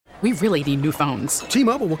We really need new phones.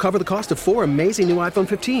 T-Mobile will cover the cost of 4 amazing new iPhone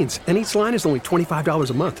 15s, and each line is only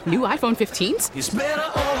 $25 a month. New iPhone 15s? It's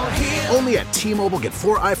better over here. Only at T-Mobile, get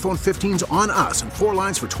 4 iPhone 15s on us and 4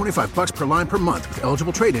 lines for $25 per line per month with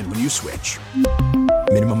eligible trade-in when you switch.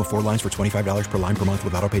 Minimum of 4 lines for $25 per line per month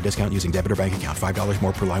with autopay discount using debit or bank account. $5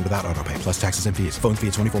 more per line without autopay, plus taxes and fees. Phone fee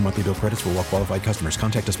at 24 monthly bill credits for well-qualified customers.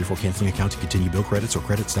 Contact us before canceling account to continue bill credits or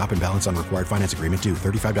credit stop and balance on required finance agreement due.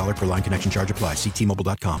 $35 per line connection charge applies. See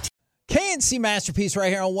T-Mobile.com. KNC Masterpiece right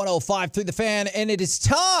here on 105 through the Fan, and it is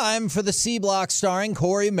time for the C Block starring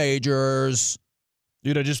Corey Majors.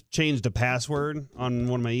 Dude, I just changed a password on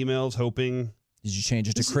one of my emails, hoping. Did you change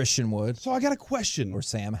it to Christian Wood? So I got a question. Or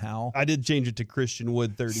Sam Howell? I did change it to Christian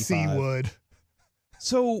Wood 35. C Wood.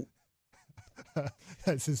 So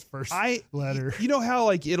that's his first letter. You know how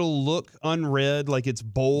like it'll look unread, like it's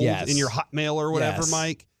bold in your Hotmail or whatever,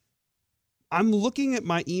 Mike? I'm looking at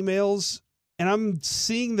my emails and I'm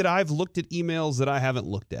seeing that I've looked at emails that I haven't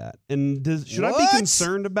looked at. And should I be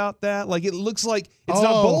concerned about that? Like it looks like it's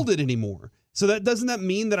not bolded anymore. So doesn't that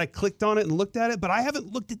mean that I clicked on it and looked at it? But I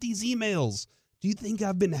haven't looked at these emails. Do you think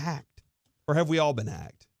I've been hacked? Or have we all been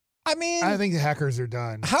hacked? I mean, I think the hackers are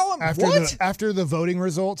done. After the voting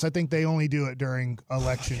results, I think they only do it during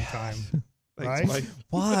election time. Right?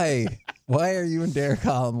 Why? Why are you and Derek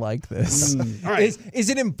Holland like this? All right. Is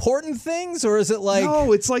it important things or is it like...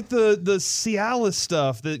 No, it's like the Cialis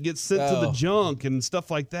stuff that gets sent to the junk and stuff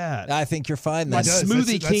like that. I think you're fine then. My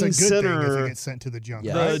Smoothie King that's a good Center. thing if it gets sent to the junk.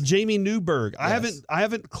 The Jamie Newberg. Yes. I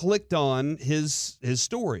haven't clicked on his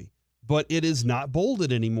story, but it is not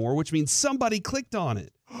bolded anymore, which means somebody clicked on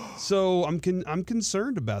it. So I'm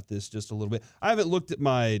concerned about this just a little bit. I haven't looked at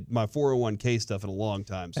my 401k stuff in a long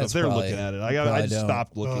time. So if they're looking at it, I just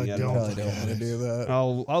stopped looking at it. I probably don't want to do that.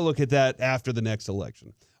 I'll look at that after the next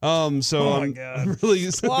election. I'm really.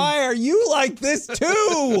 Why are you like this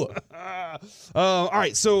too? All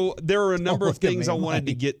right, so there are a number of things I wanted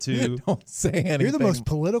to get to. Don't say anything. You're the most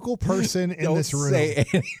political person in this room. Don't say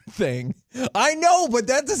anything. I know, but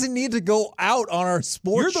that doesn't need to go out on our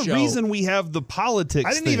sports show. You're the reason we have the politics.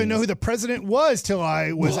 I didn't even know who the president was till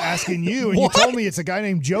I was asking you, and you told me it's a guy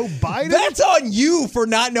named Joe Biden. That's on you for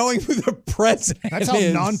not knowing who the president is. That's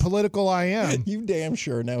how non-political I am. You damn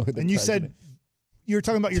sure know who the president is. And you said you were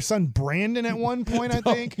talking about your son Brandon at one point, I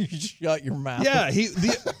think. You shut your mouth. Yeah,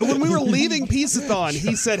 when we were leaving Peace-a-thon,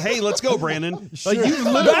 he said, "Hey, let's go, Brandon." Sure.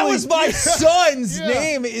 That was my son's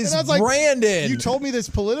name is Brandon. You told me this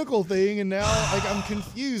political thing, and now I'm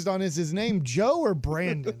confused on is his name Joe or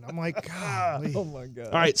Brandon? I'm like, golly. Oh my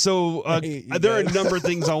god! All right, so there are a number of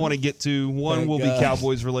things I want to get to. One will be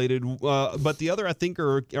Cowboys related, but the other I think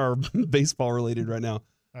are baseball related right now.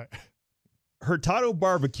 All right. Hurtado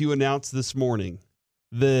Barbecue announced this morning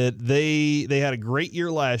that they had a great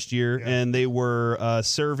year last year, and they were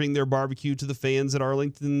serving their barbecue to the fans at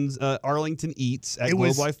Arlington Eats at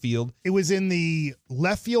Globe Life Field. It was in the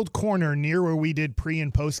left field corner near where we did pre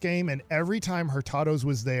and post game, and every time Hurtado's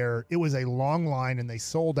was there, it was a long line, and they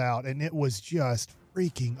sold out, and it was just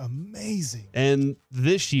freaking amazing. And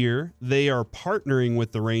this year, they are partnering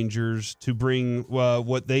with the Rangers to bring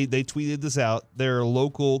what they tweeted this out, their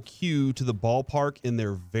local queue to the ballpark in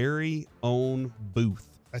their very own booth.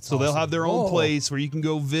 So they'll have their own place where you can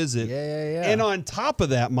go visit. Yeah. And on top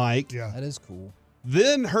of that, Mike, that is cool.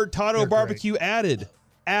 Then Hurtado Barbecue added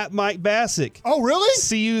at Mike Bassick. Oh, really?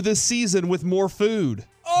 See you this season with more food.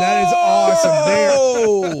 That is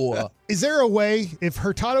awesome. Is there a way, if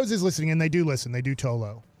Hurtado's is listening, and they do listen, they do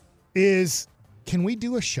Tolo, can we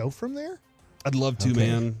do a show from there? I'd love to,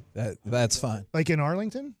 man. That's fine. Like in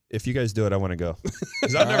Arlington? If you guys do it, I want to go.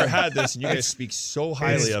 Because I've never had this, and you guys speak so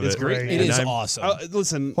highly of it. It's great. It is awesome.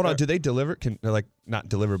 Listen. Hold on. Do they deliver? Not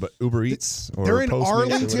deliver, but Uber Eats? Or they're in Postmates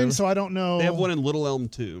Arlington, so I don't know. They have one in Little Elm,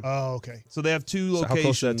 too. Oh, okay. So they have two locations. How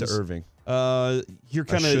close is that to Irving? You're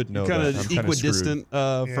kind of equidistant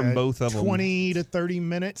from both of them. 20 to 30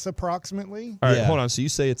 minutes approximately. All right, hold on. So you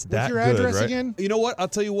say it's that good, What's your address right? again? You know what? I'll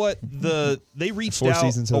tell you what. They reached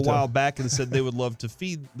out a while back and said they would love to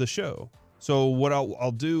feed the show. So what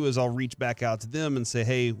I'll do is I'll reach back out to them and say,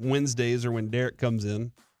 hey, Wednesdays or when Derek comes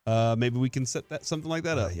in, maybe we can set something like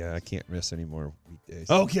that up. Yeah, I can't miss any more weekdays.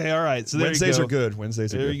 Okay, all right. So Wednesdays are good.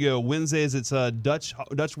 There you go. Wednesdays, it's Dutch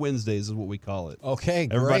Wednesdays is what we call it. Okay,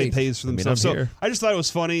 great. Everybody pays for themselves. I'm here. I just thought it was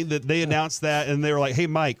funny that they announced that and they were like, "Hey,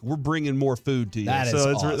 Mike, we're bringing more food to you." That is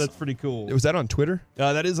awesome. That's pretty cool. Was that on Twitter?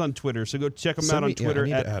 That is on Twitter. So go check them out on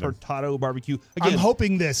Twitter at Hurtado Barbecue. Again, I'm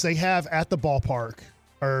hoping they have at the ballpark,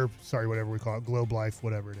 or sorry, whatever we call it, Globe Life,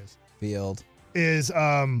 whatever it is. Field.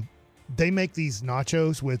 They make these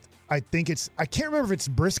nachos with, I can't remember if it's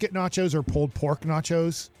brisket nachos or pulled pork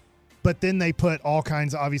nachos. But then they put all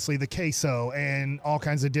kinds of, obviously, the queso and all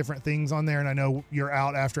kinds of different things on there. And I know you're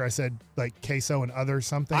out after I said like queso and other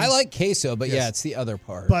something. I like queso, but Yes. yeah, it's the other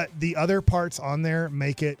part. But the other parts on there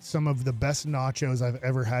make it some of the best nachos I've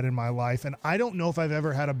ever had in my life. And I don't know if I've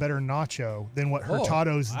ever had a better nacho than what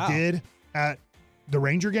Hurtado's did at the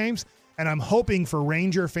Ranger games. And I'm hoping for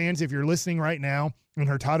Ranger fans, if you're listening right now, and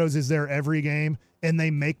Hurtado's is there every game, and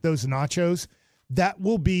they make those nachos, that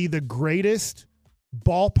will be the greatest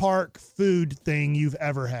ballpark food thing you've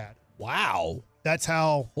ever had. Wow. That's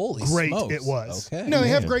how Holy great smokes. it was. Okay. No, they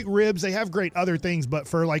have great ribs. They have great other things, but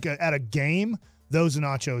for like at a game, those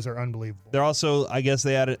nachos are unbelievable. They're also, I guess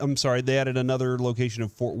they added another location in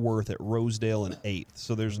Fort Worth at Rosedale and 8th.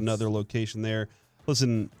 So there's another location there.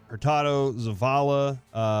 Listen, Hurtado, Zavala,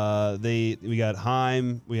 we got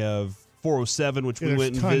Heim, we have 407, which we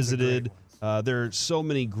went and visited. There are so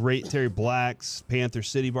many great Terry Black's, Panther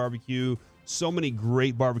City Barbecue, so many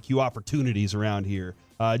great barbecue opportunities around here.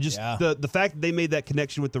 The fact that they made that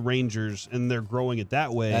connection with the Rangers and they're growing it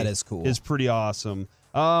that way, that is cool. Is pretty awesome.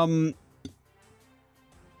 I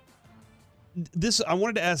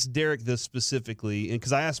wanted to ask Derek this specifically, and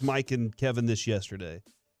because I asked Mike and Kevin this yesterday.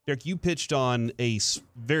 Derek, you pitched on a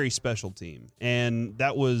very special team, and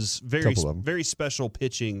that was very special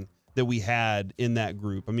pitching that we had in that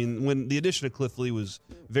group. I mean, when the addition of Cliff Lee was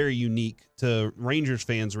very unique to Rangers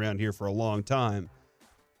fans around here for a long time,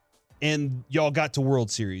 and y'all got to World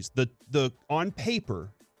Series. The on paper,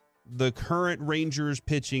 the current Rangers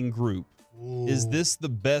pitching group, is this the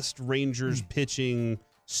best Rangers pitching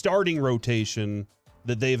starting rotation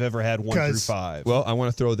that they've ever had 1 through 5? Well, I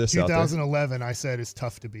want to throw this out there. 2011, I said, is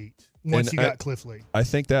tough to beat once you got Cliff Lee. I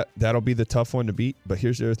think that'll be the tough one to beat, but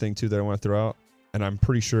here's the other thing, too, that I want to throw out, and I'm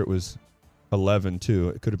pretty sure it was 11, too.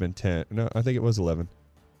 It could have been 10. No, I think it was 11.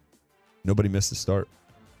 Nobody missed the start.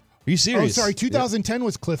 Are you serious? Oh, sorry, 2010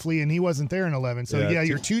 was Cliff Lee, and he wasn't there in 11. So,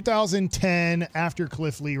 your 2010 after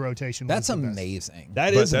Cliff Lee rotation was That's the best. amazing.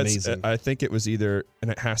 That is amazing. I think it was either, and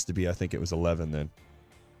it has to be, I think it was 11 then.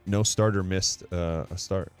 No starter missed a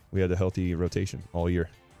start. We had a healthy rotation all year.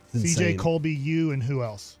 CJ, Colby, you, and who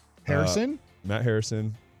else? Harrison? Matt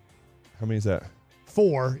Harrison. How many is that?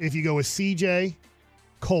 4. If you go with CJ,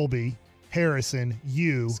 Colby, Harrison,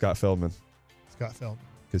 you. Scott Feldman.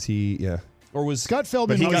 Because Or was Scott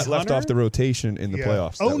Feldman? But he got left off the rotation in the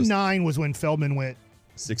playoffs. 2009 was when Feldman went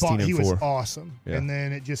 16-4. He was awesome, Yeah. and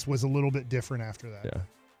then it just was a little bit different after that. Yeah,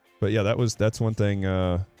 but yeah, that's one thing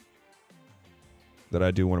that I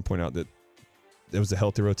do want to point out, that it was a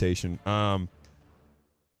healthy rotation.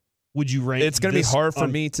 Would you rank? It's going to be hard for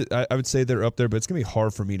me to. I would say they're up there, but it's going to be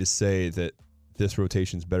hard for me to say that this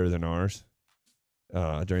rotation's better than ours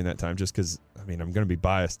during that time, just because, I mean, I'm going to be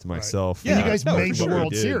biased to myself. Yeah, you guys made the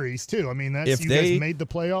World Series too. I mean, guys made the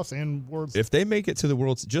playoffs and World. If they make it to the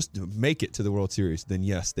World, just make it to the World Series, then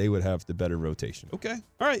yes, they would have the better rotation. Okay,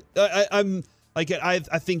 all right.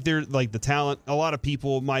 I think they're like the talent. A lot of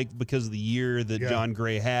people, Mike, because of the year that John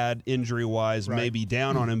Gray had injury-wise, may be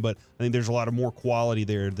down on him, but I think there's a lot of more quality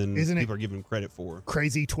there than people are giving him credit for.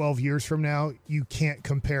 Crazy 12 years from now, you can't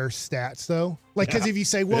compare stats, though. Because if you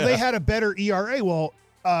say, well, they had a better ERA, well,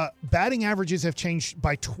 batting averages have changed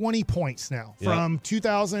by 20 points now from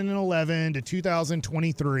 2011 to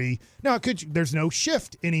 2023. Now, there's no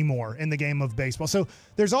shift anymore in the game of baseball. So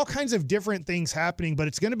there's all kinds of different things happening, but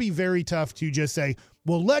it's going to be very tough to just say,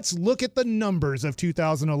 well, let's look at the numbers of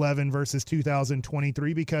 2011 versus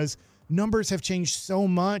 2023, because numbers have changed so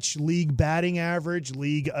much. League batting average,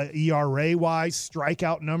 league ERA-wise,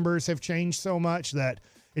 strikeout numbers have changed so much that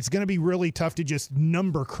it's going to be really tough to just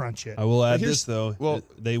number crunch it. I will add this, though. Well,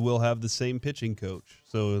 they will have the same pitching coach.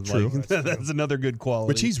 So that's another good quality.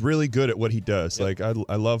 Which he's really good at what he does. Yep. Like,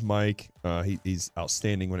 I love Mike. He's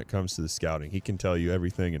outstanding when it comes to the scouting. He can tell you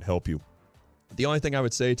everything and help you. The only thing I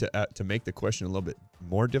would say to make the question a little bit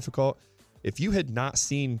more difficult, if you had not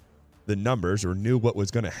seen the numbers or knew what was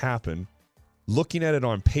going to happen, looking at it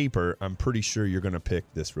on paper, I'm pretty sure you're going to pick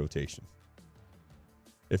this rotation.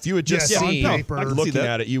 If you had just seen looking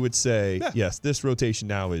at it, you would say, yes, this rotation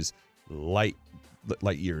now is light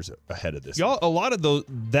years ahead of this. Y'all, a lot of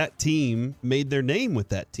that team made their name with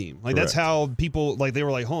that team. Like, that's how people, like, they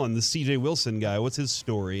were like, hold on, this CJ Wilson guy, what's his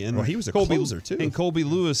story? And he was a closer, too. And Colby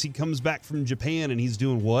Lewis, he comes back from Japan, and he's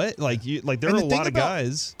doing what? Like, there are a lot of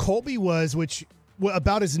guys. Colby was,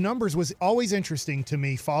 about his numbers, was always interesting to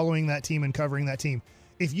me following that team and covering that team.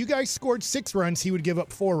 If you guys scored 6 runs, he would give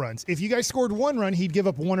up 4 runs. If you guys scored 1 run, he'd give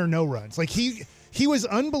up 1 or no runs. Like, he was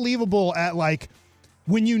unbelievable at, like,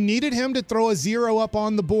 When you needed him to throw a 0 up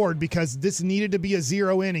on the board because this needed to be a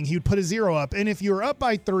 0 inning, he would put a 0 up. And if you were up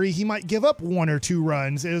by 3, he might give up 1 or 2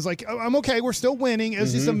 runs. It was like, oh, I'm okay. We're still winning. It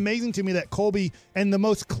was just amazing to me that Colby, and the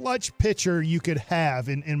most clutch pitcher you could have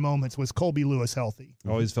in moments was Colby Lewis healthy. I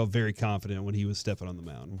always felt very confident when he was stepping on the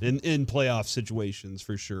mound in playoff situations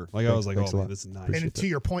for sure. Like I was like, oh, man, this is nice. And to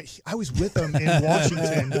your point, I was with him in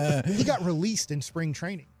Washington. He got released in spring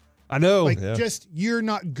training. I know. Just you're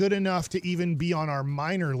not good enough to even be on our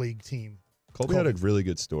minor league team. Colby had a really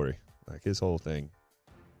good story. Like his whole thing.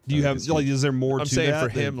 Do you have is there more I'm to saying that? for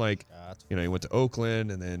him, like, he went to Oakland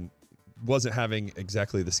and then wasn't having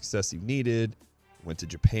exactly the success he needed. Went to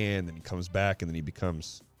Japan, then he comes back and then he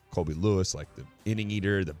becomes Colby Lewis, like the inning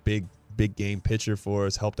eater, the big game pitcher for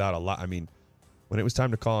us, helped out a lot. I mean, when it was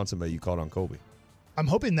time to call on somebody, you called on Colby. I'm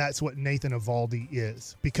hoping that's what Nathan Eovaldi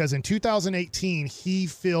is, because in 2018, he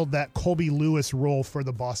filled that Colby Lewis role for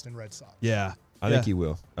the Boston Red Sox. Yeah. I think he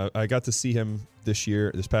will. I got to see him this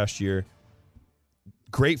past year.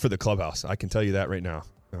 Great for the clubhouse. I can tell you that right now.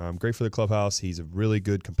 Great for the clubhouse. He's a really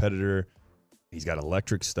good competitor. He's got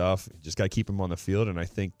electric stuff. You just got to keep him on the field, and I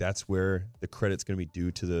think that's where the credit's going to be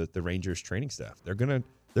due to the Rangers training staff. They're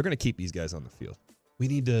gonna keep these guys on the field. We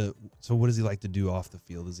need to. So, what does he like to do off the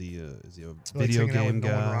field? Is he a video game guy?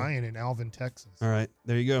 Nolan Ryan in Alvin, Texas. All right,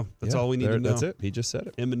 there you go. That's all we need to know. That's it. He just said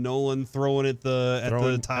it. Him and Nolan throwing at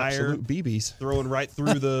the tire, BBs, throwing right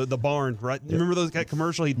through the barn. Right, you remember that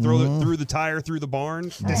commercial? He'd throw it through the tire through the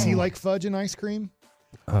barn. Does he like fudge and ice cream?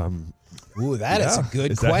 Ooh, that is a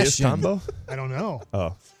good question. That his combo? I don't know.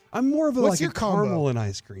 Oh, I'm more of a What's your caramel combo? and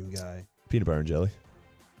ice cream guy. Peanut butter and jelly.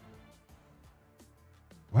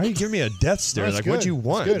 Why are you giving me a death stare? That's Like, good. what do you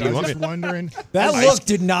want? That's good. Do you I was want just wondering. That look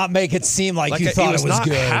did not make it seem like you thought it was not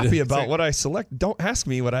good. happy about what I select. Don't ask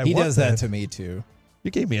me what I He want. does that to me too.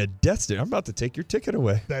 You gave me a death stare. I'm about to take your ticket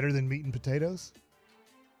away. Better than meat and potatoes?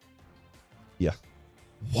 Yeah.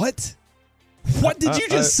 What? What did you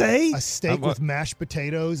just say? A steak with mashed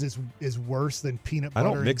potatoes is worse than peanut butter.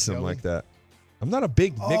 I don't mix and them jelly. like that. I'm not a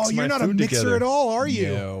big mix. You're my not a food mixer together. at all, are you?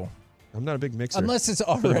 No. I'm not a big mixer. Unless it's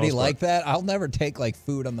for the already most like part. that, I'll never take like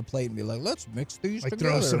food on the plate and be like, let's mix these Like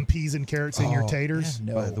together. throw some peas and carrots in your taters.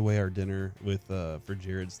 yeah, no. By the way, our dinner with for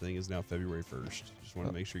Jared's thing is now February 1st. Just want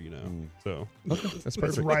to make sure you know. So That's It's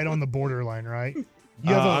perfect. right on the borderline, right?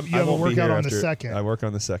 You have I a won't be workout here on the after- second. I work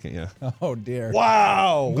on the second, yeah. Oh dear.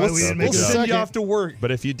 wow, Glad we didn't make we'll it a send you second. off to work.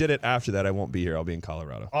 But if you did it after that, I won't be here. I'll be in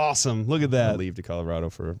Colorado. Awesome. Look at I'll that. leave to Colorado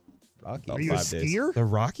for about Are you a 5 days. skier? The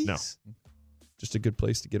Rockies? No. Just a good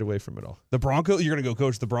place to get away from it all. The Broncos? You're going to go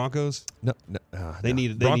coach the Broncos? No, They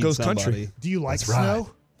need Broncos somebody. country. Do you like That's right. snow?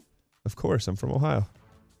 Of course, I'm from Ohio.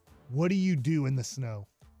 What do you do in the snow?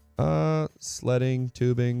 Sledding,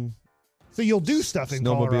 tubing, So you'll do stuff in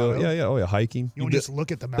snowmobile. Colorado. Yeah. Oh, yeah, hiking. You won't just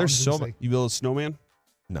look at the mountains. There's so and much. say, You build a snowman?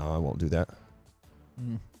 No, I won't do that.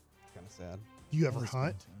 Kind of sad. do you ever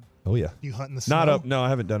hunt? Oh yeah. Do you hunt in the snow? Not up. No, I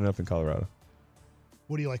haven't done it up in Colorado.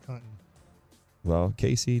 What do you like hunting? Well,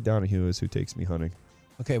 Casey Donahue is who takes me hunting.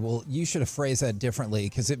 Okay, well, you should have phrased that differently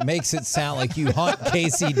because it makes it sound like you hunt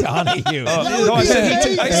Casey Donahue. No, I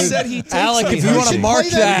said he takes Alec, me if you want to hunting. mark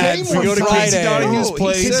play that that game for We go to Friday. Casey Donahue's No,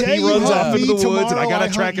 place. Today He you runs hunt off into me, the woods, and I tomorrow got I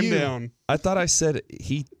to track hunt him you. down. I thought I said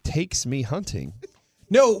he takes me hunting.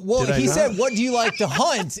 No, well, Did I he not? said, "What do you like to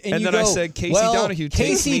hunt?" And, And you then I go, said, "Casey well, Donahue takes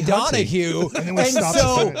Casey me hunting." Donahue. And then And we stopped so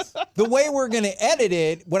the sentence. the way we're going to edit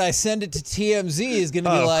it when I send it to TMZ is going to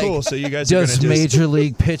be Oh, like, cool. So you guys are "Does gonna just Major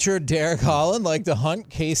League pitcher Derek Holland like to hunt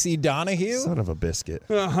Casey Donahue?" son of a biscuit.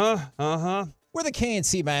 We're the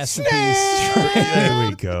KNC masterpiece There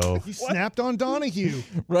we go. You snapped on Donahue.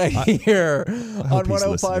 right here on hope he's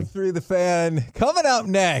 105.3 The Fan. Coming up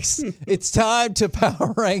next, it's time to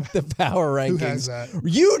power rank the power rankings. Who has that?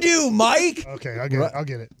 You do, Mike. Okay, I'll get it. I'll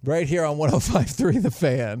get it. Right here on 105.3 The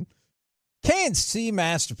Fan. KNC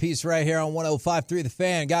masterpiece right here on 105.3 The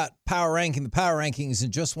Fan. Got power ranking, the power rankings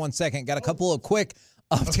in just 1 second. Got a couple of quick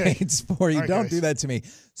updates for you. All right, Don't guys. do that to me.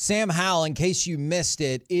 Sam Howell, in case you missed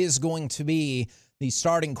it, is going to be the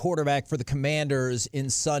starting quarterback for the Commanders in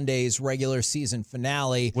Sunday's regular season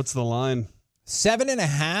finale. What's the line?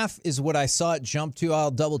 7.5 is what I saw it jump to.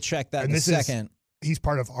 I'll double check that And in a this is- second. He's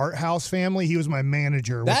part of Art House family. He was my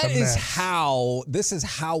manager. That with the is Mets. how. This is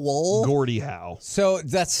Howell. Gordie Howe. So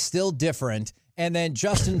that's still different. And then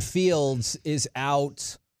Justin Fields is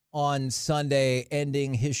out on Sunday,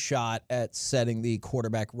 ending his shot at setting the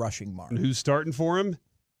quarterback rushing mark. And who's starting for him?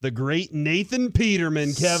 The great Nathan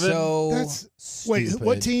Peterman, Kevin. So That's wait. stupid.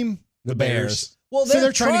 What team? the Bears. Well, so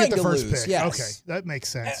they're trying to get the first lose, pick. Yes. Okay, that makes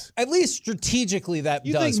sense. At least strategically, that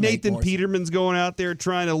You does think make Nathan more Peterman's going out there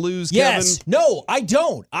trying to lose Yes. Kevin? No, I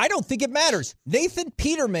don't. I don't think it matters. Nathan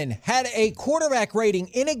Peterman had a quarterback rating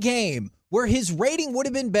in a game where his rating would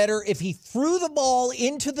have been better if he threw the ball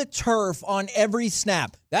into the turf on every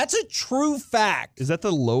snap. That's a true fact. Is that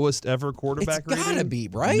the lowest ever quarterback It's gotta rating? be,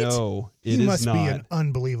 right? No, it He is must not. be an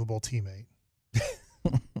unbelievable teammate.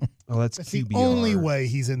 Oh, that's That's QBR. the only way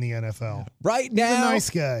he's in the NFL. Right now, He's a nice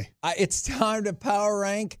guy. It's time to power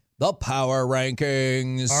rank the power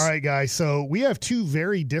rankings. All right, guys. So we have two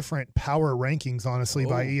very different power rankings, honestly,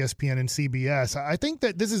 by ESPN and CBS. I think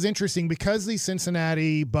that this is interesting because the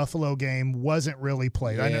Cincinnati-Buffalo game wasn't really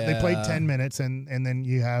played. I know they played 10 minutes, and then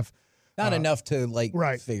you have Not enough to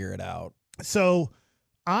right. figure it out. So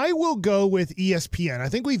I will go with ESPN. I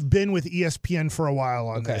think we've been with ESPN for a while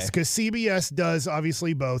on this because CBS does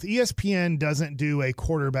obviously both. ESPN doesn't do a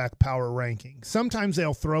quarterback power ranking. Sometimes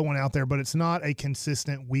they'll throw one out there, but it's not a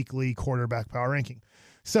consistent weekly quarterback power ranking.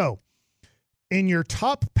 So in your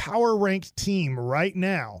top power ranked team right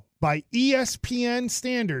now by ESPN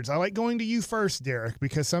standards, I like going to you first, Derek,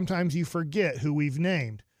 because sometimes you forget who we've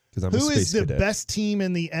named. Who is the best team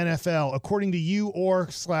in the NFL according to you or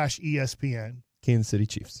 /ESPN? Kansas City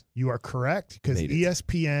Chiefs. You are correct because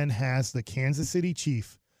ESPN has the Kansas City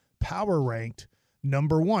Chief power ranked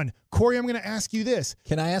number 1. Corey, I'm going to ask you this.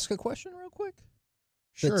 Can I ask a question real quick?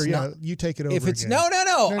 Sure, you take it over. If it's again.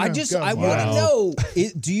 no. I want to know.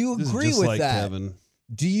 Do you This is agree just with like that? Kevin.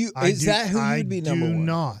 Is that who you'd be number I do 1?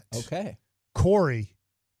 not. Okay. Corey,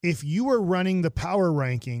 if you were running the power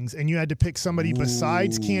rankings and you had to pick somebody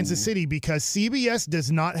besides Kansas City, because CBS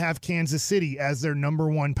does not have Kansas City as their number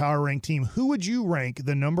 1 power ranked team, who would you rank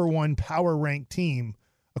the number 1 power ranked team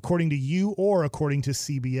according to you or according to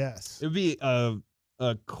CBS? It would be a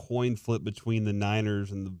coin flip between the Niners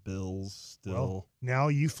and the Bills still. Well, now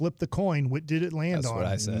you flip the coin. What did it land on? That's what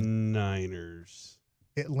I said. Niners.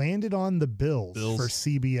 It landed on the Bills for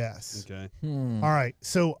CBS. Okay. All right.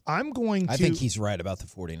 So I'm going to. I think he's right about the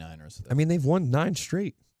 49ers. I mean, they've won 9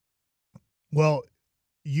 straight. Well,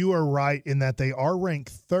 you are right in that they are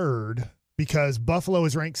ranked 3rd because Buffalo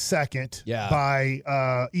is ranked 2nd by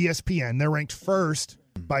ESPN. They're ranked 1st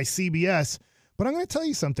by CBS. But I'm going to tell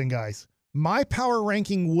you something, guys. My power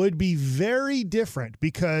ranking would be very different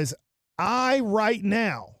because I right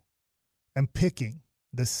now am picking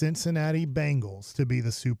the Cincinnati Bengals to be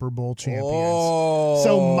the Super Bowl champions.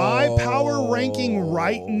 So my power ranking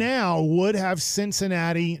right now would have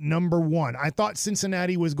Cincinnati number 1. I thought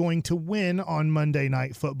Cincinnati was going to win on Monday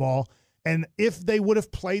Night Football. And if they would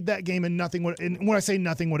have played that game and nothing would, and when I say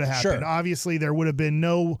nothing would have happened, obviously there would have been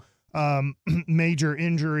no major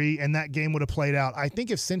injury and that game would have played out. I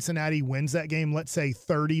think if Cincinnati wins that game, let's say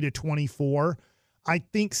 30-24, I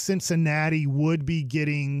think Cincinnati would be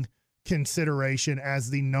getting consideration as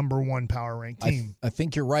the number 1 power ranked team. I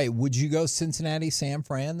think you're right. Would you go Cincinnati, San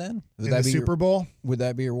Fran then? In the Super Bowl? Would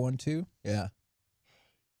that be your 1-2? Yeah.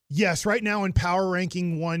 Yes, right now in power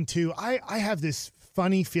ranking 1-2, I have this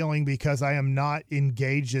funny feeling because I am not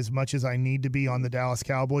engaged as much as I need to be on the Dallas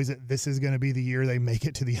Cowboys that this is going to be the year they make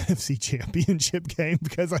it to the NFC Championship game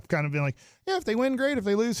because I've kind of been like, yeah, if they win, great. If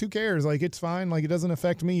they lose, who cares? Like, it's fine. Like, it doesn't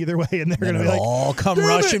affect me either way. And they're going to be like, all come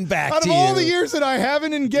rushing back out to of all you. the years that I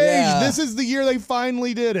haven't engaged, this is the year they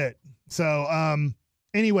finally did it. So,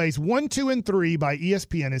 anyways, 1, 2, and 3 by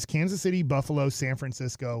ESPN is Kansas City, Buffalo, San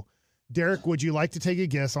Francisco. Derek, would you like to take a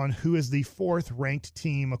guess on who is the 4th ranked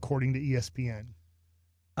team according to ESPN?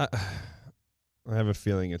 I have a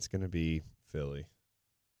feeling it's going to be Philly.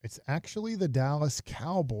 It's actually the Dallas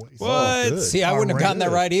Cowboys. What? See, I wouldn't have gotten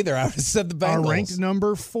that right either. I would have said the Bengals. Are ranked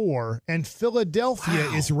number 4, and Philadelphia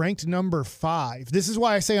is ranked number 5. This is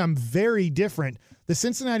why I say I'm very different. The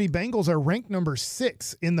Cincinnati Bengals are ranked number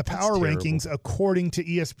 6 in the power rankings according to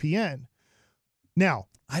ESPN. Now,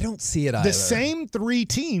 I don't see it either. The same 3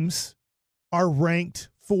 teams are ranked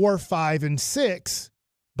 4, 5, and 6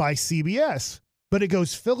 by CBS. But it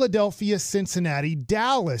goes Philadelphia, Cincinnati,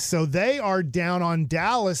 Dallas. So they are down on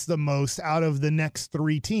Dallas the most out of the next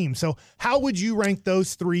 3 teams. So how would you rank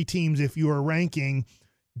those 3 teams if you were ranking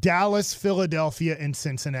Dallas, Philadelphia, and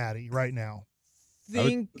Cincinnati right now?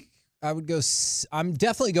 I would go. I'm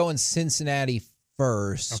definitely going Cincinnati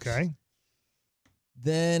first. Okay.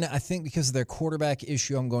 Then I think because of their quarterback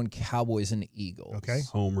issue, I'm going Cowboys and Eagles. Okay.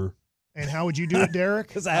 Homer. And how would you do it, Derek?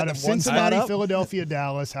 Because I had out of one Cincinnati, spot up. Philadelphia,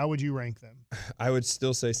 Dallas, how would you rank them? I would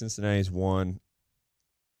still say Cincinnati's 1.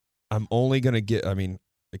 I'm only going to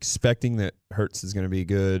expecting that Hurts is going to be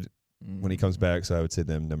good when he comes back, so I would say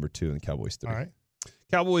them number 2 and Cowboys 3. All right.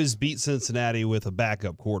 Cowboys beat Cincinnati with a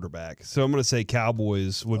backup quarterback. So I'm going to say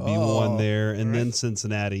Cowboys would be one there, and then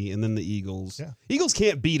Cincinnati, and then the Eagles. Yeah. Eagles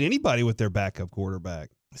can't beat anybody with their backup quarterback.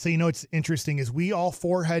 So, what's interesting is we all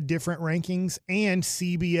four had different rankings and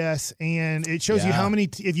CBS, and it shows you how many,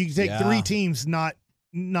 if you take three teams, not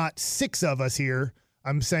six of us here.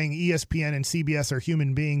 I'm saying ESPN and CBS are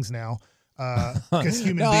human beings now because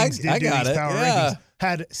human beings did do these power rankings.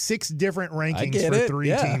 Had 6 different rankings for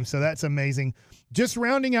 3 teams, so that's amazing. Just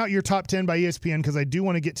rounding out your top 10 by ESPN, because I do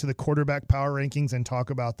want to get to the quarterback power rankings and talk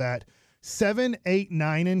about that. 7, 8,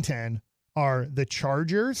 9, and 10 are the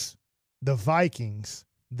Chargers, the Vikings,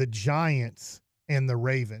 the Giants, and the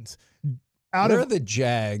Ravens. What are the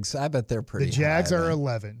Jags? I bet they're pretty The Jags high, are then.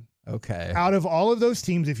 11. Okay. Out of all of those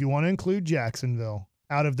teams, if you want to include Jacksonville,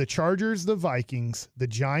 out of the Chargers, the Vikings, the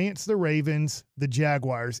Giants, the Ravens, the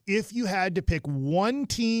Jaguars, if you had to pick one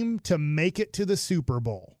team to make it to the Super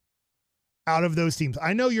Bowl out of those teams,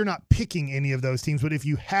 I know you're not picking any of those teams, but if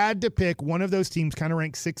you had to pick one of those teams kind of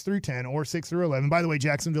ranked 6 through 10 or 6 through 11, by the way,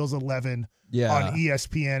 Jacksonville's 11 on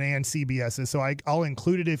ESPN and CBS, so I'll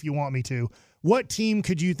include it if you want me to. What team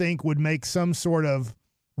could you think would make some sort of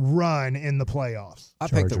run in the playoffs? I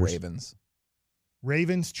pick the Ravens.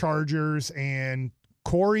 Ravens, Chargers, and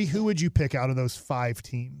Corey, who would you pick out of those 5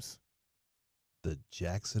 teams? The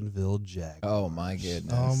Jacksonville Jaguars. Oh, my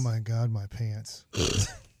goodness. Oh, my God, my pants.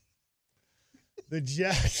 The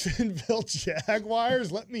Jacksonville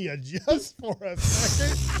Jaguars. Let me adjust for a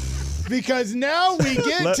second. Because now we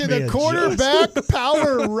get to the quarterback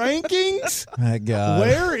power rankings. My God.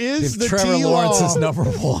 Where is the Trevor Lawrence is number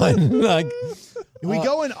 1. We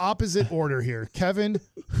go in opposite order here. Kevin,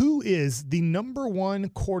 who is the number 1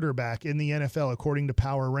 quarterback in the NFL according to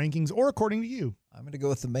power rankings or according to you? I'm going to go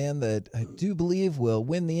with the man that I do believe will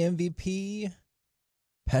win the MVP,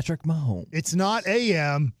 Patrick Mahomes. It's not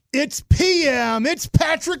AM. It's PM. It's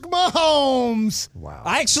Patrick Mahomes. Wow.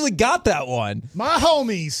 I actually got that one. My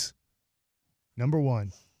homies. Number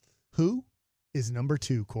 1. Who is number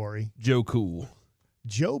 2, Corey? Joe Cool.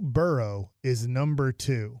 Joe Burrow is number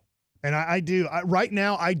 2. And right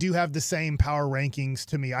now, I do have the same power rankings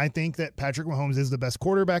to me. I think that Patrick Mahomes is the best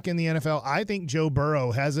quarterback in the NFL. I think Joe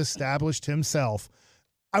Burrow has established himself.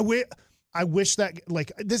 I wish that,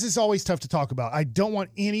 this is always tough to talk about. I don't want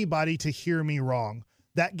anybody to hear me wrong.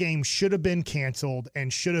 That game should have been canceled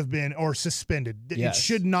and should have been, or suspended. Yes. It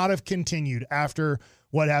should not have continued after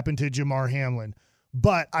what happened to Jamar Hamlin.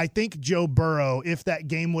 But I think Joe Burrow, if that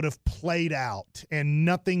game would have played out and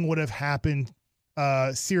nothing would have happened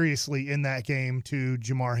seriously in that game to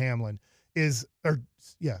Jamar Hamlin,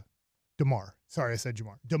 Damar. Sorry, I said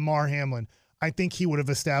Jamar. Damar Hamlin. I think he would have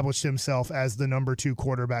established himself as the number 2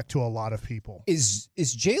 quarterback to a lot of people. Is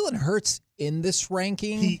Jalen Hurts in this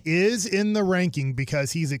ranking? He is in the ranking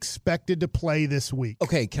because he's expected to play this week.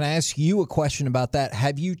 Okay, can I ask you a question about that?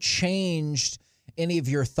 Have you changed any of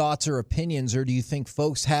your thoughts or opinions, or do you think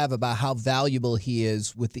folks have about how valuable he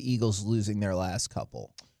is with the Eagles losing their last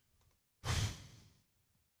couple?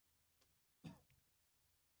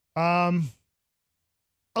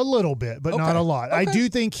 A little bit, but not a lot. I do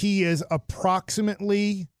think he is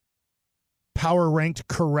approximately power ranked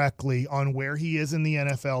correctly on where he is in the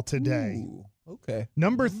NFL today. Ooh, okay.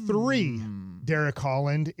 Number 3, Derek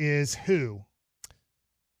Holland, is who?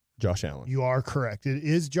 Josh Allen. You are correct. It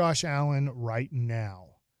is Josh Allen right now.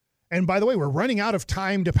 And by the way, we're running out of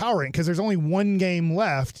time to power rank because there's only one game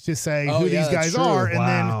left to say who these guys are,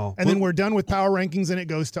 and then we're done with power rankings, and it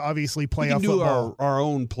goes to obviously playoff football. We can do our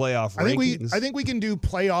own playoff rankings. I think we can do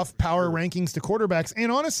playoff power rankings to quarterbacks.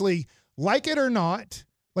 And honestly, like it or not,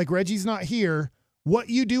 like Reggie's not here, what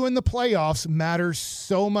you do in the playoffs matters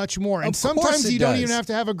so much more. And sometimes you don't even have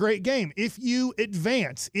to have a great game. If you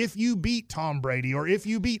advance, if you beat Tom Brady, or if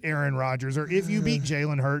you beat Aaron Rodgers, or if you beat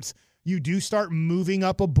Jalen Hurts, you do start moving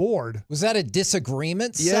up a board. Was that a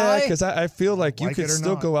disagreement, Yeah, because I feel like you could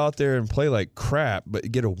still go out there and play like crap,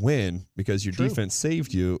 but get a win because your defense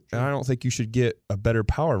saved you. And I don't think you should get a better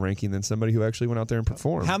power ranking than somebody who actually went out there and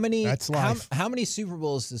performed. That's life. How many Super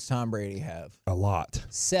Bowls does Tom Brady have? A lot.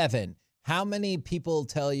 7. How many people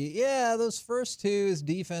tell you, yeah, those first 2, his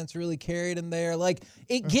defense really carried him there? Like,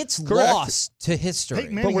 it gets lost to history.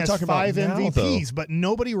 Peyton Manning has 5 MVPs, but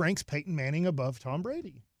nobody ranks Peyton Manning above Tom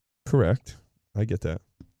Brady. Correct. I get that.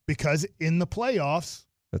 Because in the playoffs,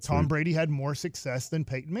 Tom Brady had more success than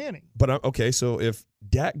Peyton Manning. But, okay, so if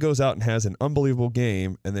Dak goes out and has an unbelievable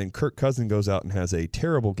game, and then Kirk Cousins goes out and has a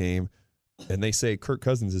terrible game, and they say Kirk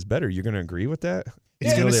Cousins is better, you're going to agree with that?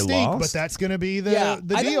 It's going to stink, but that's going to be the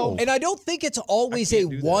deal. And I don't think it's always a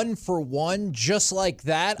 1-for-1 just like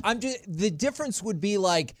that. The difference would be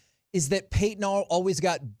like is that Peyton always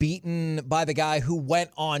got beaten by the guy who went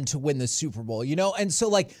on to win the Super Bowl, And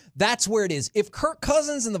so, that's where it is. If Kirk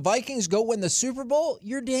Cousins and the Vikings go win the Super Bowl,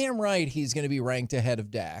 you're damn right he's going to be ranked ahead of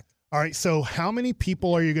Dak. All right, so how many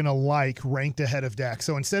people are you going to ranked ahead of Dak?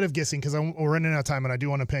 So instead of guessing, because we're running out of time and I do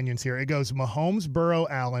want opinions here, it goes Mahomes, Burrow,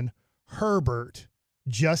 Allen, Herbert,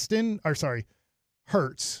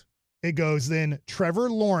 Hurts. It goes then Trevor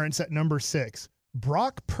Lawrence at number 6,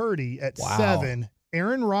 Brock Purdy at 7,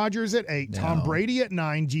 Aaron Rodgers at 8, Tom Brady at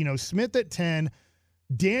 9, Geno Smith at 10,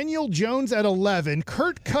 Daniel Jones at 11,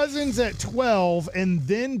 Kirk Cousins at 12, and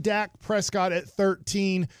then Dak Prescott at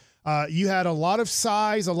 13. You had a lot of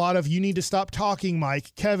sighs, a lot of "you need to stop talking,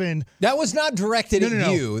 Mike." Kevin, that was not directed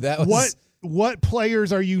at you. That was what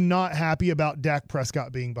players are you not happy about Dak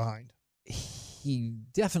Prescott being behind? He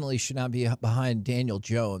definitely should not be behind Daniel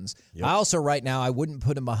Jones. Yep. I also, right now, I wouldn't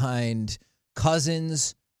put him behind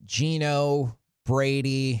Cousins, Geno,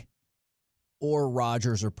 Brady, or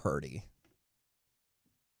Rodgers or Purdy.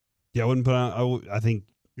 Yeah, I wouldn't put on. I think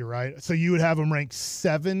you're right. So you would have him ranked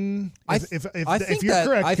 7. If you're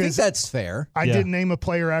correct, I think that's fair. I didn't name a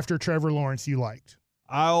player after Trevor Lawrence you liked.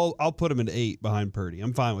 I'll put him at 8 behind Purdy.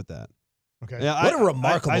 I'm fine with that. Okay. Yeah, what a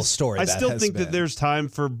remarkable story. I still think that there's time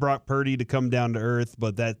for Brock Purdy to come down to earth,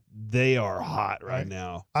 but that they are hot right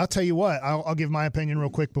now. I'll tell you what. I'll give my opinion real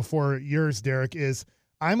quick before yours, Derek.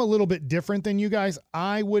 I'm a little bit different than you guys.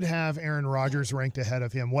 I would have Aaron Rodgers ranked ahead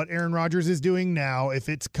of him. What Aaron Rodgers is doing now, if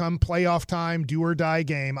it's come playoff time, do or die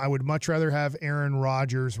game, I would much rather have Aaron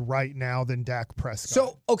Rodgers right now than Dak Prescott.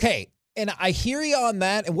 So, okay, and I hear you on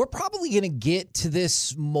that, and we're probably going to get to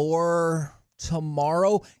this more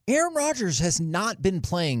tomorrow. Aaron Rodgers has not been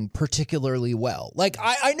playing particularly well.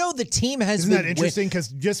 I know the team has Isn't that interesting? Because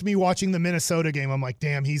just me watching the Minnesota game, I'm like,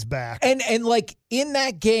 damn, he's back. And in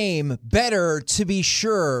that game, better to be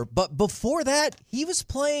sure. But before that, he was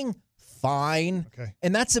playing fine. Okay.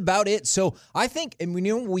 And that's about it. So I think, and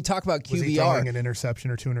we talk about QBR. Was he throwing an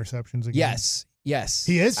interception or 2 interceptions again? Yes.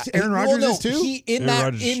 He is? Aaron Rodgers is too? In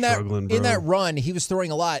that run, he was throwing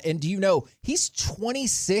a lot. And do you know, he's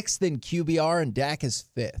 26th in QBR and Dak is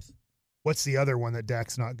 5th. What's the other one that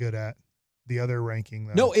Dak's not good at? The other ranking,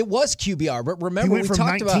 though? No, it was QBR. But remember, he went from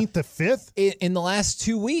 19th to 5th? In the last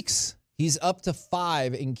 2 weeks, he's up to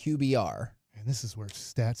 5 in QBR. And this is where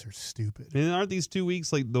stats are stupid. And aren't these 2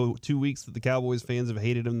 weeks like the 2 weeks that the Cowboys fans have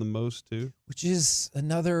hated him the most, too? Which is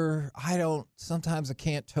another, sometimes I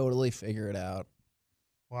can't totally figure it out.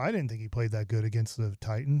 Well, I didn't think he played that good against the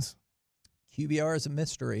Titans. QBR is a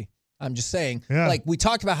mystery. I'm just saying, yeah. We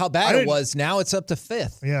talked about how bad it was. Now it's up to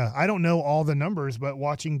 5th. Yeah, I don't know all the numbers, but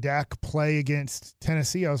watching Dak play against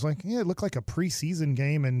Tennessee, I was like, it looked like a preseason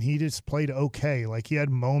game, and he just played okay. He had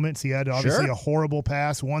moments. He had obviously a horrible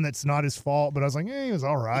pass, one that's not his fault, but I was like, he was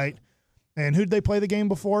all right. And who did they play the game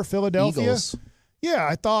before? Philadelphia? Eagles. Yeah,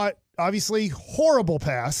 I thought, obviously, horrible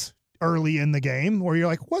pass early in the game where you're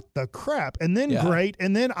like, what the crap? And then great.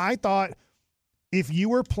 And then I thought, if you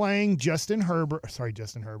were playing Justin Herbert,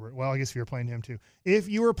 well, I guess if you're playing him too. If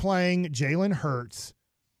you were playing Jalen Hurts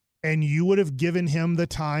and you would have given him the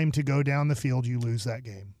time to go down the field, you lose that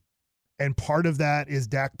game. And part of that is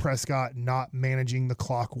Dak Prescott not managing the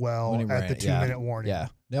clock well at the 2-minute warning. Yeah.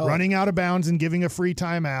 Running out of bounds and giving a free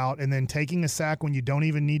timeout and then taking a sack when you don't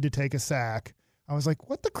even need to take a sack. I was like,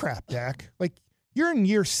 what the crap, Dak? You're in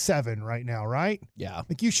year 7 right now, right? Yeah.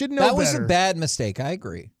 You should know better. That was a bad mistake. I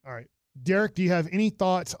agree. All right. Derek, do you have any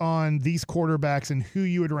thoughts on these quarterbacks and who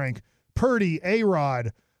you would rank? Purdy,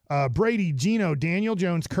 A-Rod, Brady, Geno, Daniel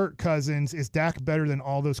Jones, Kirk Cousins. Is Dak better than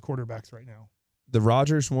all those quarterbacks right now? The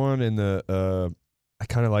Rodgers one and I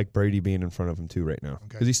kind of like Brady being in front of him too right now.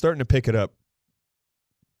 Because he's starting to pick it up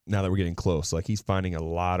now that we're getting close. He's finding a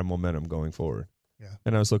lot of momentum going forward. Yeah.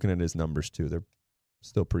 And I was looking at his numbers too. They're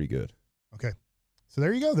still pretty good. Okay. So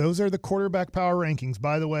there you go. Those are the quarterback power rankings.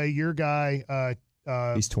 By the way, your guy,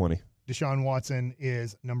 he's 20. Deshaun Watson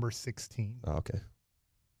is number 16. Oh, okay.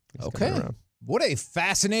 Okay. What a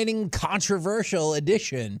fascinating, controversial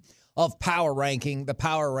edition of Power Ranking, the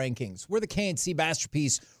Power Rankings. We're the KNC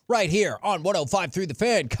Masterpiece right here on 105 Through the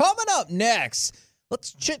Fan. Coming up next,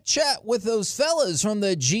 let's chit-chat with those fellas from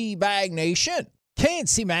the G-Bag Nation.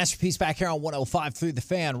 KNC Masterpiece back here on 105 Through the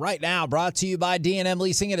Fan right now, brought to you by D&M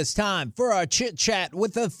Leasing. It is time for our chit-chat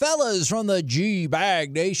with the fellas from the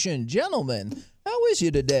G-Bag Nation. Gentlemen, how is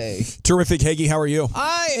you today? Terrific, Hagee. How are you?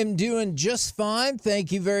 I am doing just fine.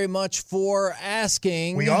 Thank you very much for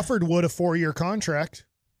asking. We offered Wood a 4-year contract.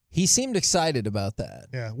 He seemed excited about that.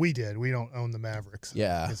 Yeah, we did. We don't own the Mavericks.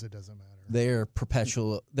 Yeah. I guess it doesn't matter.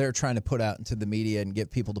 They're trying to put out into the media and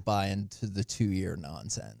get people to buy into the 2-year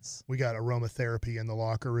nonsense. We got aromatherapy in the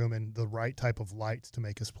locker room and the right type of lights to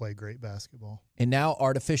make us play great basketball. And now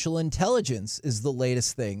artificial intelligence is the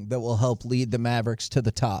latest thing that will help lead the Mavericks to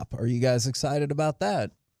the top. Are you guys excited about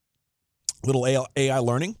that? Little AI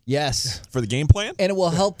learning? Yes. For the game plan? And it will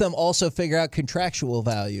help them also figure out contractual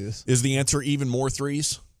values. Is the answer even more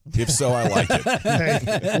threes? If so, I like it.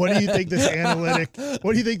 Hey, what do you think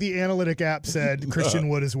the analytic app said Christian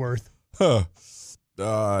Wood is worth?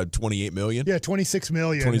 28 million. Yeah, 26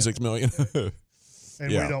 million. 26 million. And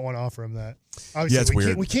yeah. We don't want to offer him that. Obviously, yeah, it's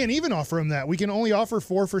weird. We can't even offer him that. We can only offer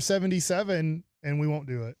 4 for 77, and we won't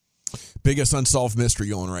do it. Biggest unsolved mystery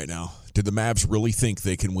going right now. Did the Mavs really think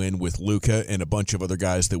they can win with Luka and a bunch of other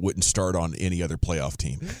guys that wouldn't start on any other playoff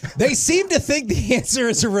team? They seem to think the answer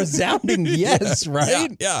is a resounding yes,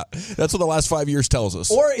 right? Yeah. That's what the last 5 years tells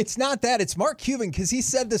us. Or it's not that. It's Mark Cuban, because he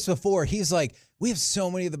said this before. He's like, we have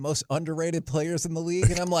so many of the most underrated players in the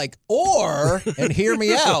league. And I'm like, and hear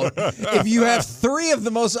me out, if you have 3 of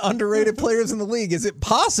the most underrated players in the league, is it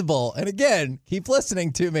possible? And again, keep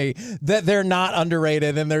listening to me, that they're not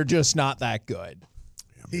underrated and they're just not that good.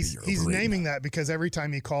 He's naming that because every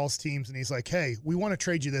time he calls teams and he's like, hey, we want to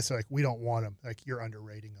trade you this. They're like, we don't want him. Like, you're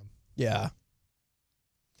underrating him. Yeah.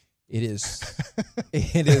 It is.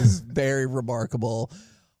 It is very remarkable.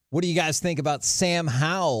 What do you guys think about Sam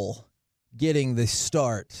Howell getting the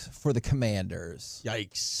start for the Commanders?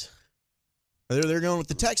 Yikes. They're going with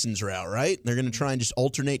the Texans route, right? They're going to try and just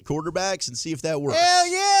alternate quarterbacks and see if that works. Hell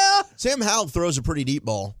yeah! Sam Howell throws a pretty deep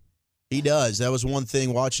ball. He does. That was one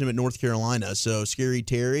thing watching him at North Carolina. So Scary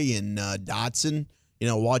Terry and Dotson,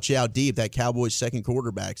 watch out deep. That Cowboys second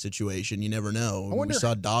quarterback situation, you never know. We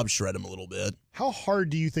saw Dobbs shred him a little bit. How hard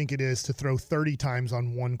do you think it is to throw 30 times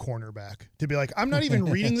on one cornerback? To be like, I'm not even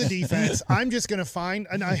reading the defense. I'm just going to find,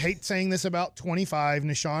 and I hate saying this about 25,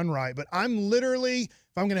 Nashawn Wright, but I'm literally,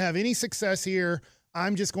 if I'm going to have any success here,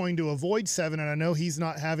 I'm just going to avoid 7. And I know he's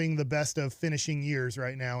not having the best of finishing years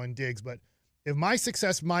right now in Diggs, but if my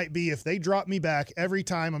success might be if they drop me back every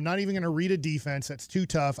time, I'm not even going to read a defense. That's too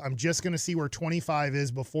tough. I'm just going to see where 25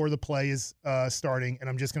 is before the play is starting, and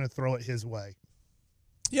I'm just going to throw it his way.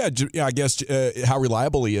 Yeah, I guess how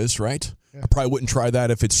reliable he is, right? Yeah. I probably wouldn't try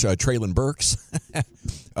that if it's Traylon Burks.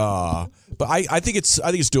 But I think it's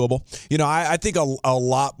doable. I think a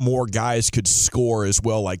lot more guys could score as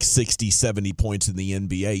well, like 60, 70 points in the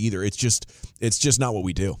NBA. Either it's just not what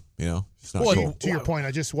we do. It's not cool. To your point,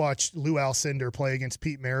 I just watched Lou Alcindor play against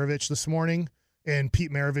Pete Maravich this morning, and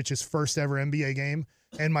Pete Maravich's first ever NBA game.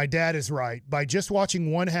 And my dad is right. By just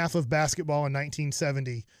watching one half of basketball in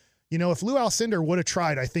 1970, if Lou Alcindor would have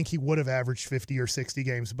tried, I think he would have averaged 50 or 60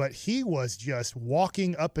 games. But he was just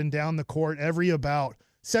walking up and down the court about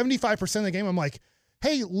 75% of the game. I'm like,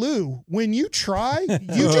 hey, Lou, when you try,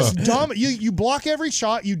 you just you block every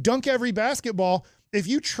shot, you dunk every basketball. If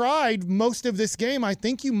you tried most of this game, I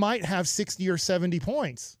think you might have 60 or 70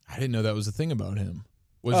 points. I didn't know that was a thing about him.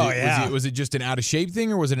 Was it just an out of shape thing,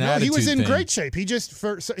 or was it an attitude thing? He was in great shape. He just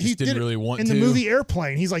didn't really want to. In the movie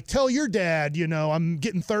Airplane, he's like, tell your dad, I'm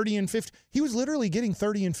getting 30 and 15. He was literally getting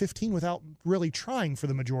 30 and 15 without really trying for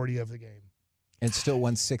the majority of the game. And still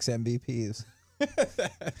won 6 MVPs.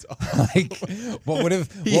 That's awesome. What would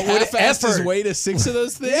half-assed his way to 6 of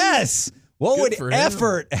those things? Yes. What Good would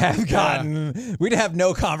effort have gotten? Yeah. We'd have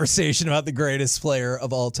no conversation about the greatest player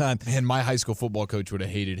of all time. And my high school football coach would have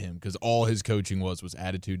hated him because all his coaching was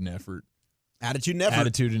attitude and effort. Attitude and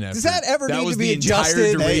effort. Does that ever need to be adjusted? That was the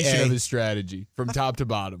entire duration of his strategy from top to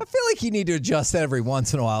bottom. I feel like you need to adjust that every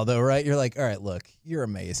once in a while, though, right? You're like, all right, look, you're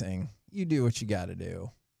amazing. You do what you got to do.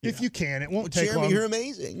 If you can, it won't take Jeremy, long. You're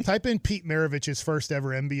amazing. Type in Pete Maravich's first ever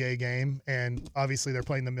NBA game, and obviously they're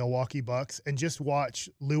playing the Milwaukee Bucks, and just watch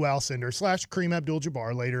Lou Alcindor / Kareem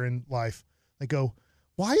Abdul-Jabbar later in life. They go,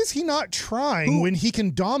 why is he not trying when he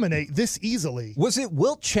can dominate this easily? Was it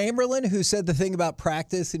Wilt Chamberlain who said the thing about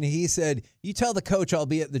practice, and he said, you tell the coach I'll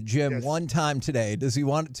be at the gym one time today. Does he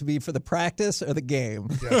want it to be for the practice or the game?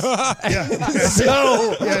 Yes.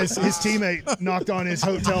 His teammate knocked on his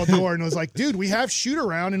hotel door and was like, dude, we have shoot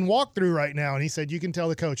around and walk through right now. And he said, you can tell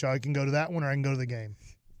the coach I can go to that one or I can go to the game.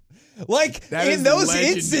 Like, in those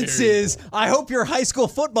instances, I hope your high school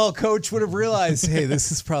football coach would have realized, hey,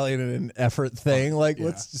 this is probably an effort thing. Like,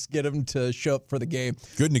 let's just get him to show up for the game.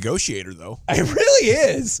 Good negotiator, though. It really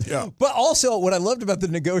is. Yeah. But also, what I loved about the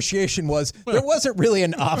negotiation was there wasn't really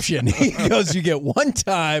an option. He goes, you get one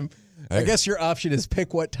time. I guess your option is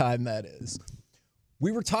pick what time that is.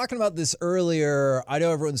 We were talking about this earlier. I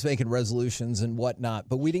know everyone's making resolutions and whatnot,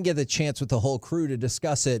 but we didn't get the chance with the whole crew to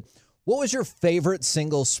discuss it. What was your favorite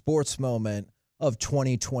single sports moment of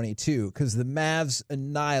 2022? Because the Mavs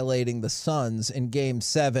annihilating the Suns in Game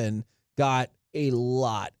 7 got a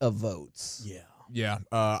lot of votes. Yeah.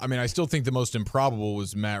 I mean, I still think the most improbable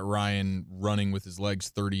was Matt Ryan running with his legs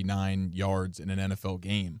 39 yards in an NFL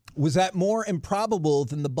game. Was that more improbable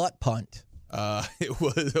than the butt punt? It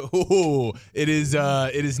was. It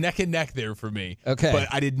is neck and neck there for me. Okay. But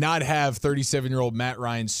I did not have 37-year-old Matt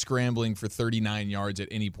Ryan scrambling for 39 yards at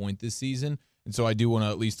any point this season. And so I do want to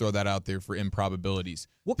at least throw that out there for improbabilities.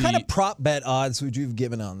 What kind of prop bet odds would you have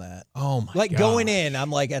given on that? Oh, my Like God. going in,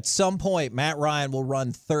 I'm like, at some point, Matt Ryan will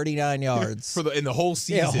run 39 yards. in the whole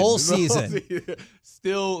season. Yeah, whole season.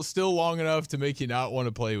 Still long enough to make you not want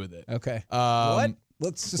to play with it. Okay. What?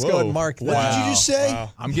 Let's just go and mark that. What did you just say?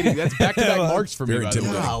 Wow. I'm getting that's back-to-back marks for me. Very By the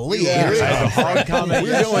way. Golly. I had a hard comment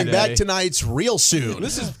We're going yesterday. back to nights real soon.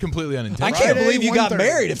 This is completely I unintentional. can't believe you got 1:30.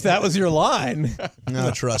 married if that was your line. No,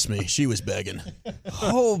 trust me. She was begging.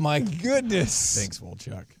 Oh, my goodness. Thanks,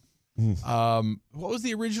 Wolchuk. What was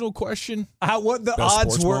the original question? What the Best odds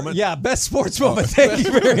sports were? moment? Yeah, best sports moment. Thank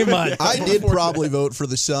you very much. I did probably vote for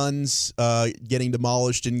the Suns getting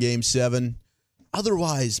demolished in Game 7.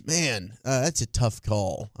 Otherwise, man, that's a tough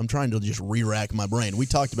call. I'm trying to just re-rack my brain. We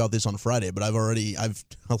talked about this on Friday, but a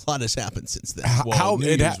lot has happened since then.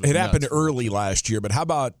 It happened early last year, but how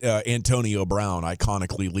about Antonio Brown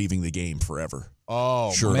iconically leaving the game forever?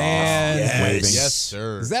 Oh, Shirt man. off, Yes. waving. Yes,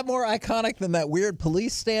 sir. Is that more iconic than that weird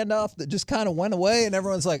police standoff that just kind of went away and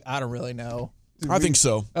everyone's like, I don't really know? I think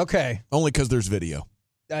so. Okay. Only because there's video.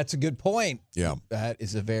 That's a good point. Yeah. That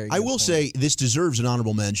is a very good I will point. say this deserves an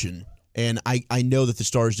honorable mention, and I know that the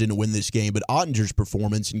Stars didn't win this game, but Ottinger's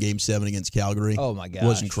performance in Game 7 against Calgary Oh, my gosh.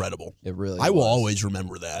 was incredible. It really I will was. always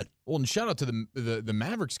remember that. Well, and shout out to the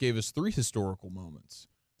Mavericks gave us 3 historical moments.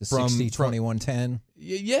 The From- 60-21-10.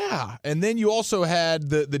 Yeah, and then you also had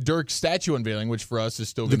the Dirk statue unveiling, which for us is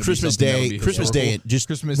still The going to be Christmas something that'll Day, be Christmas historical. Day, just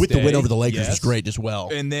Christmas with the win Day, over the Lakers was yes. great as well.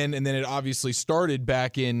 And then it obviously started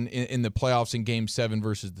back in the playoffs in Game 7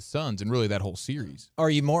 versus the Suns, and really that whole series. Are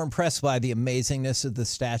you more impressed by the amazingness of the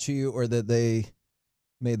statue or that they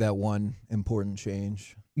made that one important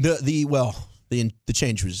change? The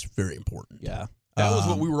change was very important. Yeah. That was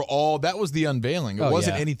what we were all. That was the unveiling. It Oh,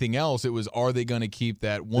 wasn't yeah. anything else. It was, are they going to keep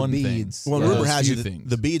that one beads. thing? Well, Yeah. rumor Those has few it that things.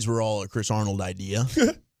 the beads were all a Chris Arnold idea,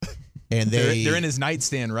 and they're in his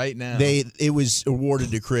nightstand right now. it was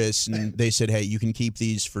awarded to Chris, and they said, "Hey, you can keep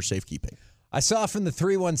these for safekeeping." I saw from the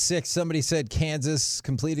 316, somebody said Kansas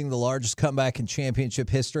completing the largest comeback in championship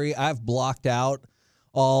history. I've blocked out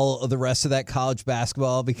all of the rest of that college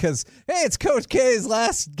basketball because, hey, it's Coach K's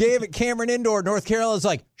last game at Cameron Indoor. North Carolina's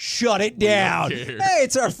like, shut it down. Hey,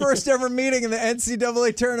 it's our first ever meeting in the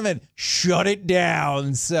NCAA tournament. Shut it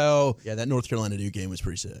down. So Yeah, that North Carolina Duke game was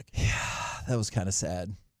pretty sick. that was kind of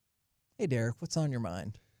sad. Hey, Derek, what's on your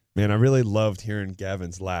mind? Man, I really loved hearing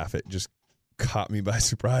Gavin's laugh. It just caught me by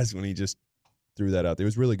surprise when he just threw that out there. It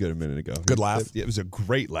was really good a minute ago. Good laugh? It was a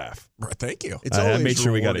great laugh. Thank you. It's I always made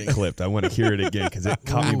sure we got it rewarding. clipped. I want to hear it again because it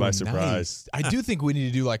caught me Ooh, by surprise. nice. I do think we need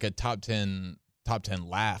to do like a top 10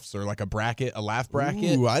 laughs or like a laugh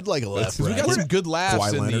bracket. Ooh, I'd like a laugh. Because we got some good laughs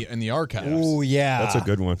Kawhi Leonard. in the archives. Oh, yeah. That's a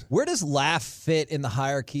good one. Where does laugh fit in the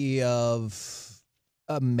hierarchy of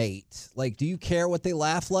a mate? Like, do you care what they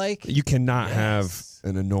laugh like? You cannot have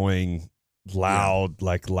an annoying, loud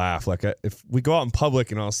laugh. Like if we go out in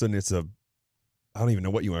public and all of a sudden it's I don't even know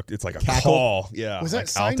what you want. It's like a Cackle? call. Yeah. Was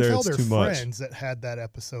that like out there, Seinfeld it's or too much. Friends that had that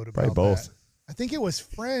episode about Probably both. that? I think it was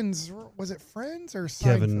Friends. Was it Friends or Seinfeld?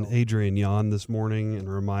 Kevin, Adrian yawned this morning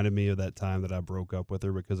and reminded me of that time that I broke up with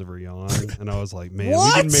her because of her yawn. And I was like, man,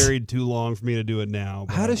 What? we've been married too long for me to do it now.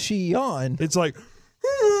 How does she yawn? It's like,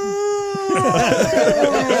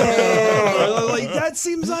 like that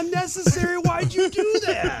seems unnecessary. Why'd you do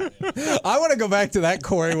that? I want to go back to that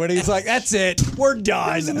Corey when he's like, "That's it, we're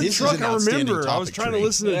done." In the This is truck, an I outstanding remember. I was topic trying to tree.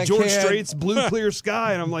 listen to I George can't. Strait's "Blue Clear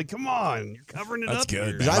Sky," and I'm like, "Come on, you're covering it That's up." good, here.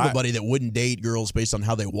 man. Because I have a buddy that wouldn't date girls based on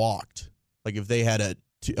how they walked. Like if they had a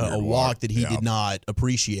Weird walk that he yeah. did not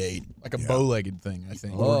appreciate, Like a bow-legged thing, I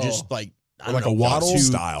think. or just like I don't Like a know, waddle too,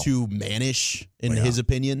 style. too mannish in Yeah. his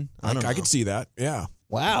opinion. I don't know. I can see that. Yeah.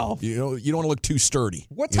 Wow. You don't want to look too sturdy.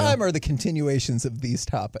 What you know? time are the continuations of these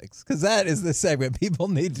topics? Because that is the segment people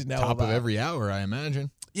need to know Top about. of every hour, I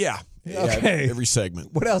imagine. Yeah. Okay. Every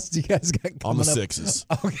segment. What else do you guys got coming On the up? sixes.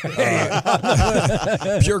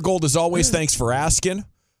 Okay. Pure Gold, as always, thanks for asking.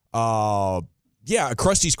 Yeah,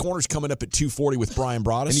 Krusty's Corner's coming up at 2:40 with Brian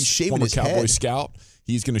Broaddus, And he's shaving former his Cowboy head. Scout.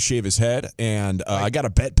 He's going to shave his head, and I got a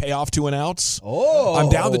bet payoff to announce. Oh. I'm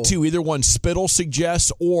down to two. Either one Spittle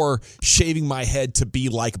suggests or shaving my head to be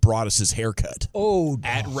like Broaddus's haircut. Oh,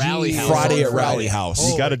 at Rally House. Friday at Rally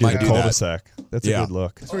House. You got to do the cul-de-sac. That's a good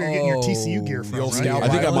look. That's where you're getting your TCU gear from, right?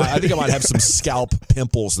 I think I might have some scalp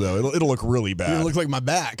pimples, though. It'll look really bad. It'll look like my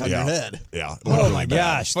back on your head. Yeah. Oh, my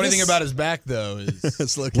gosh. Funny thing about his back, though,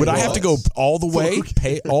 is would I have to go all the way,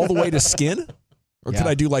 all the way to skin? Or could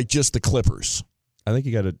I do like just the clippers? I think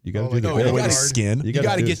you got to do the all the way to skin. You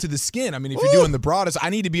got to get to the skin. I mean, if you're doing the Broaddus,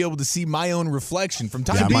 I need to be able to see my own reflection from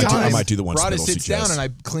time to time. I might do the one Broaddus Spittle sits suggests. down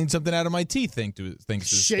and I clean something out of my teeth. Thanks to the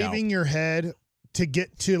Shaving your head to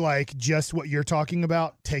get to like just what you're talking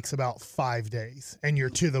about takes about 5 days, and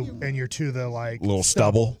you're to the like little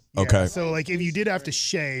stubble. Yeah. Okay. So like if you did have to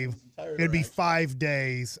shave, it'd be 5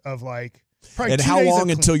 days of like. And how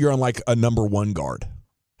long until you're on like a number one guard?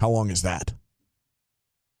 How long is that?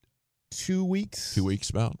 2 weeks. 2 weeks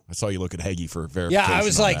about. I saw you look at Hagee for verification. Yeah, I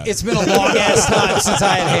was like, it's been a long ass time since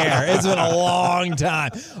I had hair. It's been a long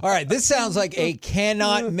time. All right, this sounds like a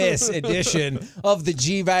cannot miss edition of the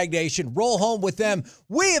G-Bag Nation. Roll home with them.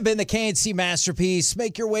 We have been the KNC Masterpiece.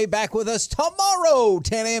 Make your way back with us tomorrow,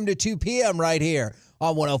 10 a.m. to 2 p.m. right here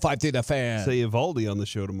on 105.3 The Fan. Say Evaldi on the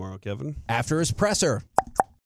show tomorrow, Kevin. After his presser.